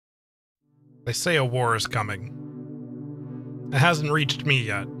They say a war is coming. It hasn't reached me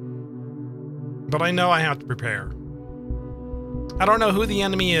yet. But I know I have to prepare. I don't know who the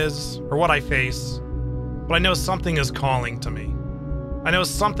enemy is or what I face, but I know something is calling to me. I know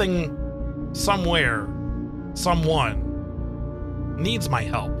something, somewhere, someone needs my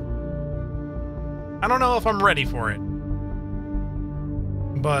help. I don't know if I'm ready for it.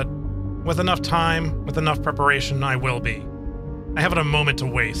 But with enough time, with enough preparation, I will be. I haven't a moment to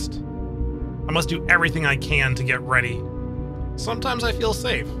waste. I must do everything I can to get ready. Sometimes I feel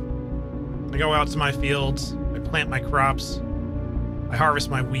safe. I go out to my fields, I plant my crops, I harvest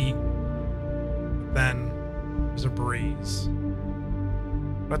my wheat. Then there's a breeze.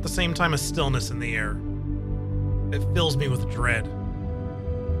 But at the same time, a stillness in the air. It fills me with dread.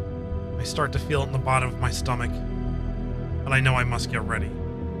 I start to feel it in the bottom of my stomach, but I know I must get ready.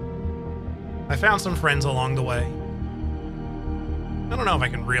 I found some friends along the way. I don't know if I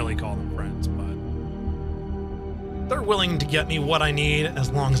can really call them friends, but they're willing to get me what I need as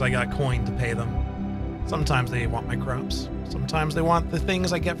long as I got coin to pay them. Sometimes they want my crops. Sometimes they want the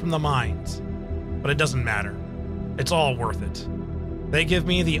things I get from the mines. But it doesn't matter. It's all worth it. They give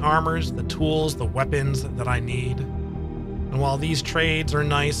me the armors, the tools, the weapons that I need. And while these trades are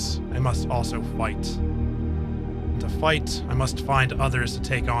nice, I must also fight. And to fight, I must find others to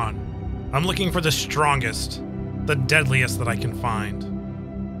take on. I'm looking for the strongest, the deadliest that I can find.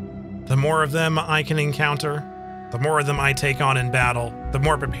 The more of them I can encounter, the more of them I take on in battle, the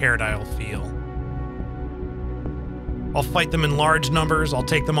more prepared I'll feel. I'll fight them in large numbers, I'll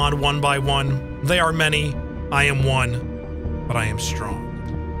take them on one by one. They are many, I am one, but I am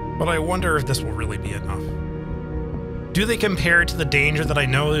strong. But I wonder if this will really be enough. Do they compare to the danger that I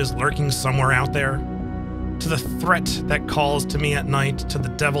know is lurking somewhere out there? To the threat that calls to me at night, to the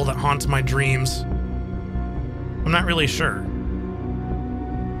devil that haunts my dreams? I'm not really sure.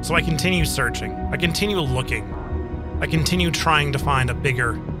 So I continue searching, I continue looking, I continue trying to find a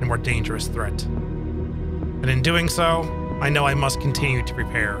bigger and more dangerous threat. And in doing so, I know I must continue to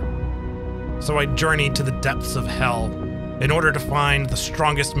prepare. So I journeyed to the depths of hell in order to find the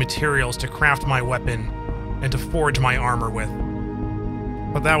strongest materials to craft my weapon and to forge my armor with.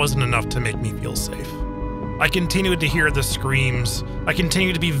 But that wasn't enough to make me feel safe. I continued to hear the screams, I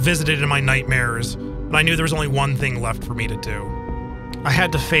continued to be visited in my nightmares, and I knew there was only one thing left for me to do. I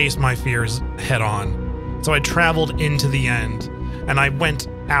had to face my fears head on, so I traveled into the end, and I went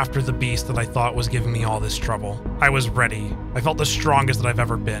after the beast that I thought was giving me all this trouble. I was ready. I felt the strongest that I've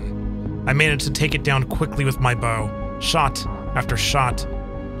ever been. I managed to take it down quickly with my bow, shot after shot.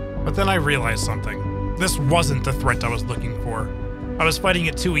 But then I realized something. This wasn't the threat I was looking for. I was fighting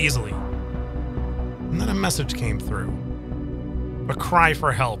it too easily. And then a message came through. A cry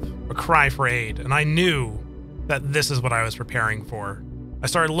for help, a cry for aid, and I knew that this is what I was preparing for. I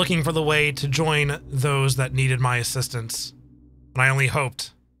started looking for the way to join those that needed my assistance, and I only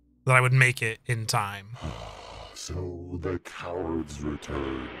hoped that I would make it in time. So the cowards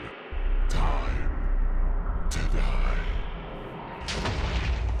return. Time to die.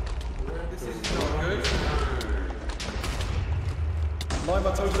 This is not good. My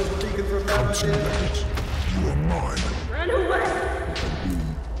total is beacon from down here. You are mine. Run away!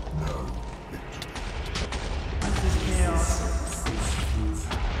 No. This is chaos.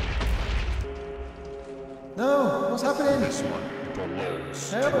 No, what's happening? This one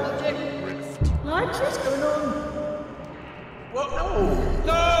belongs Help! to the rift. What's What's going on? What? No!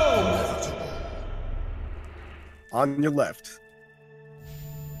 No! On your left.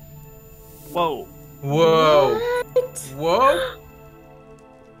 Whoa. Whoa! Whoa!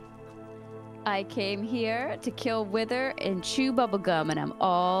 I came here to kill Wither and chew bubblegum, and I'm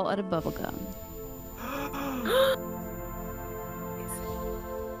all out of bubblegum.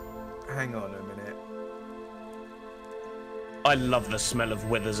 Hang on a minute. I love the smell of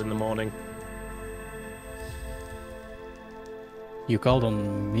withers in the morning. You called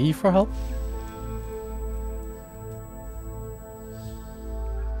on me for help?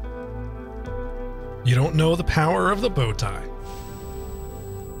 You don't know the power of the bow tie.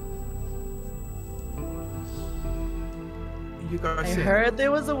 You guys I see? heard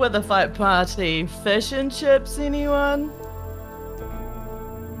there was a Wither fight party. Fish and chips, anyone?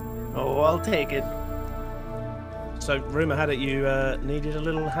 Oh, I'll take it. So, rumor had it you needed a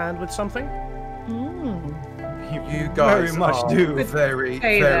little hand with something? You guys very much are do. very,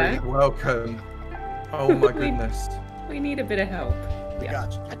 Hey very there. welcome. Oh my goodness. We need a bit of help.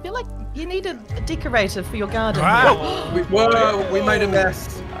 Gotcha. I feel like you need a decorator for your garden. Wow. Whoa, we made a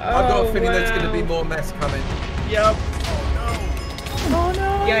mess. I've got a Oh, feeling there's going to wow. be more mess coming. Yep. Oh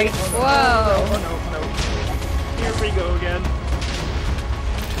no! Yikes. Whoa! Oh no, no. Here we go again.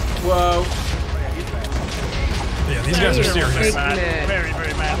 Whoa. These guys are serious. Big Mad. mad. Very,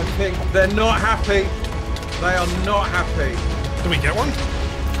 very mad. I think they're not happy. They are not happy. Did we get one?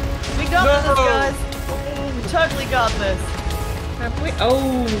 We got No. this, guys. Totally got this. Have we?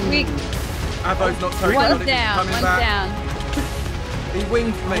 Oh. We, Avo's not totally one's got it. He's down. coming One's back. down. He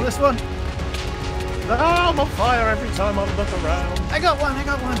winged me. Oh, this one. No, I'm on fire every time I look around. I got one. I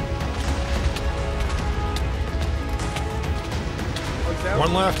got one. One's down.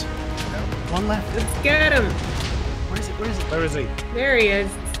 One left. One left. Let's get him. Where is it? Where is it? Where is he? There he is.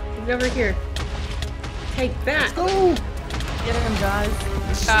 He's over here. Take that. Go. Get him,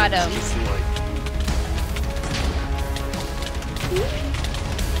 guys. Got him.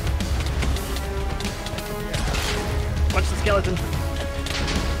 Watch the skeleton.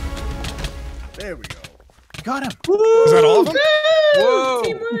 There we go. Got him. Is that all of them? Whoa.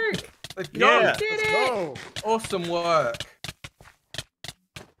 Teamwork. They've gone. Yeah. Did Let's it. go. Awesome work.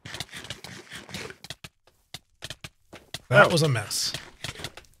 That was a mess.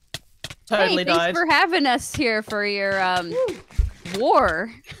 Totally Hey, thanks died. for having us here for your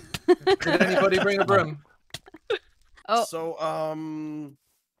war. Did anybody bring a broom? Oh. So,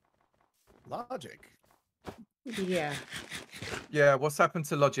 logic. Yeah. Yeah, what's happened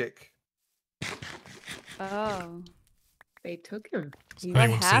to Logic? Oh. They took him. Does What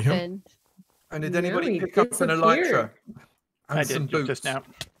anyone see him? happened? And did No, anybody he pick up an elytra? disappeared. And I some did boots. just now.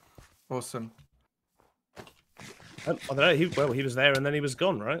 Awesome. I don't know. He was there and then he was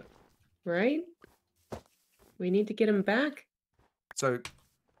gone, right? Right? We need to get him back. So,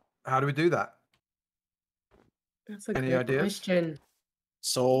 how do we do that? That's a Any good ideas? question.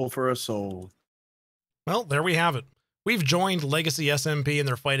 Soul for a soul. Well, there we have it. We've joined Legacy SMP in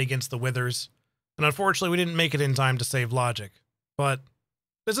their fight against the Withers, and unfortunately we didn't make it in time to save Logic. But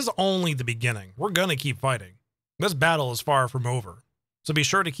this is only the beginning. We're gonna keep fighting. This battle is far from over. So be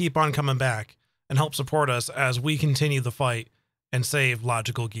sure to keep on coming back and help support us as we continue the fight and save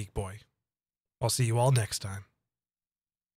Logical Geek Boy. I'll see you all next time.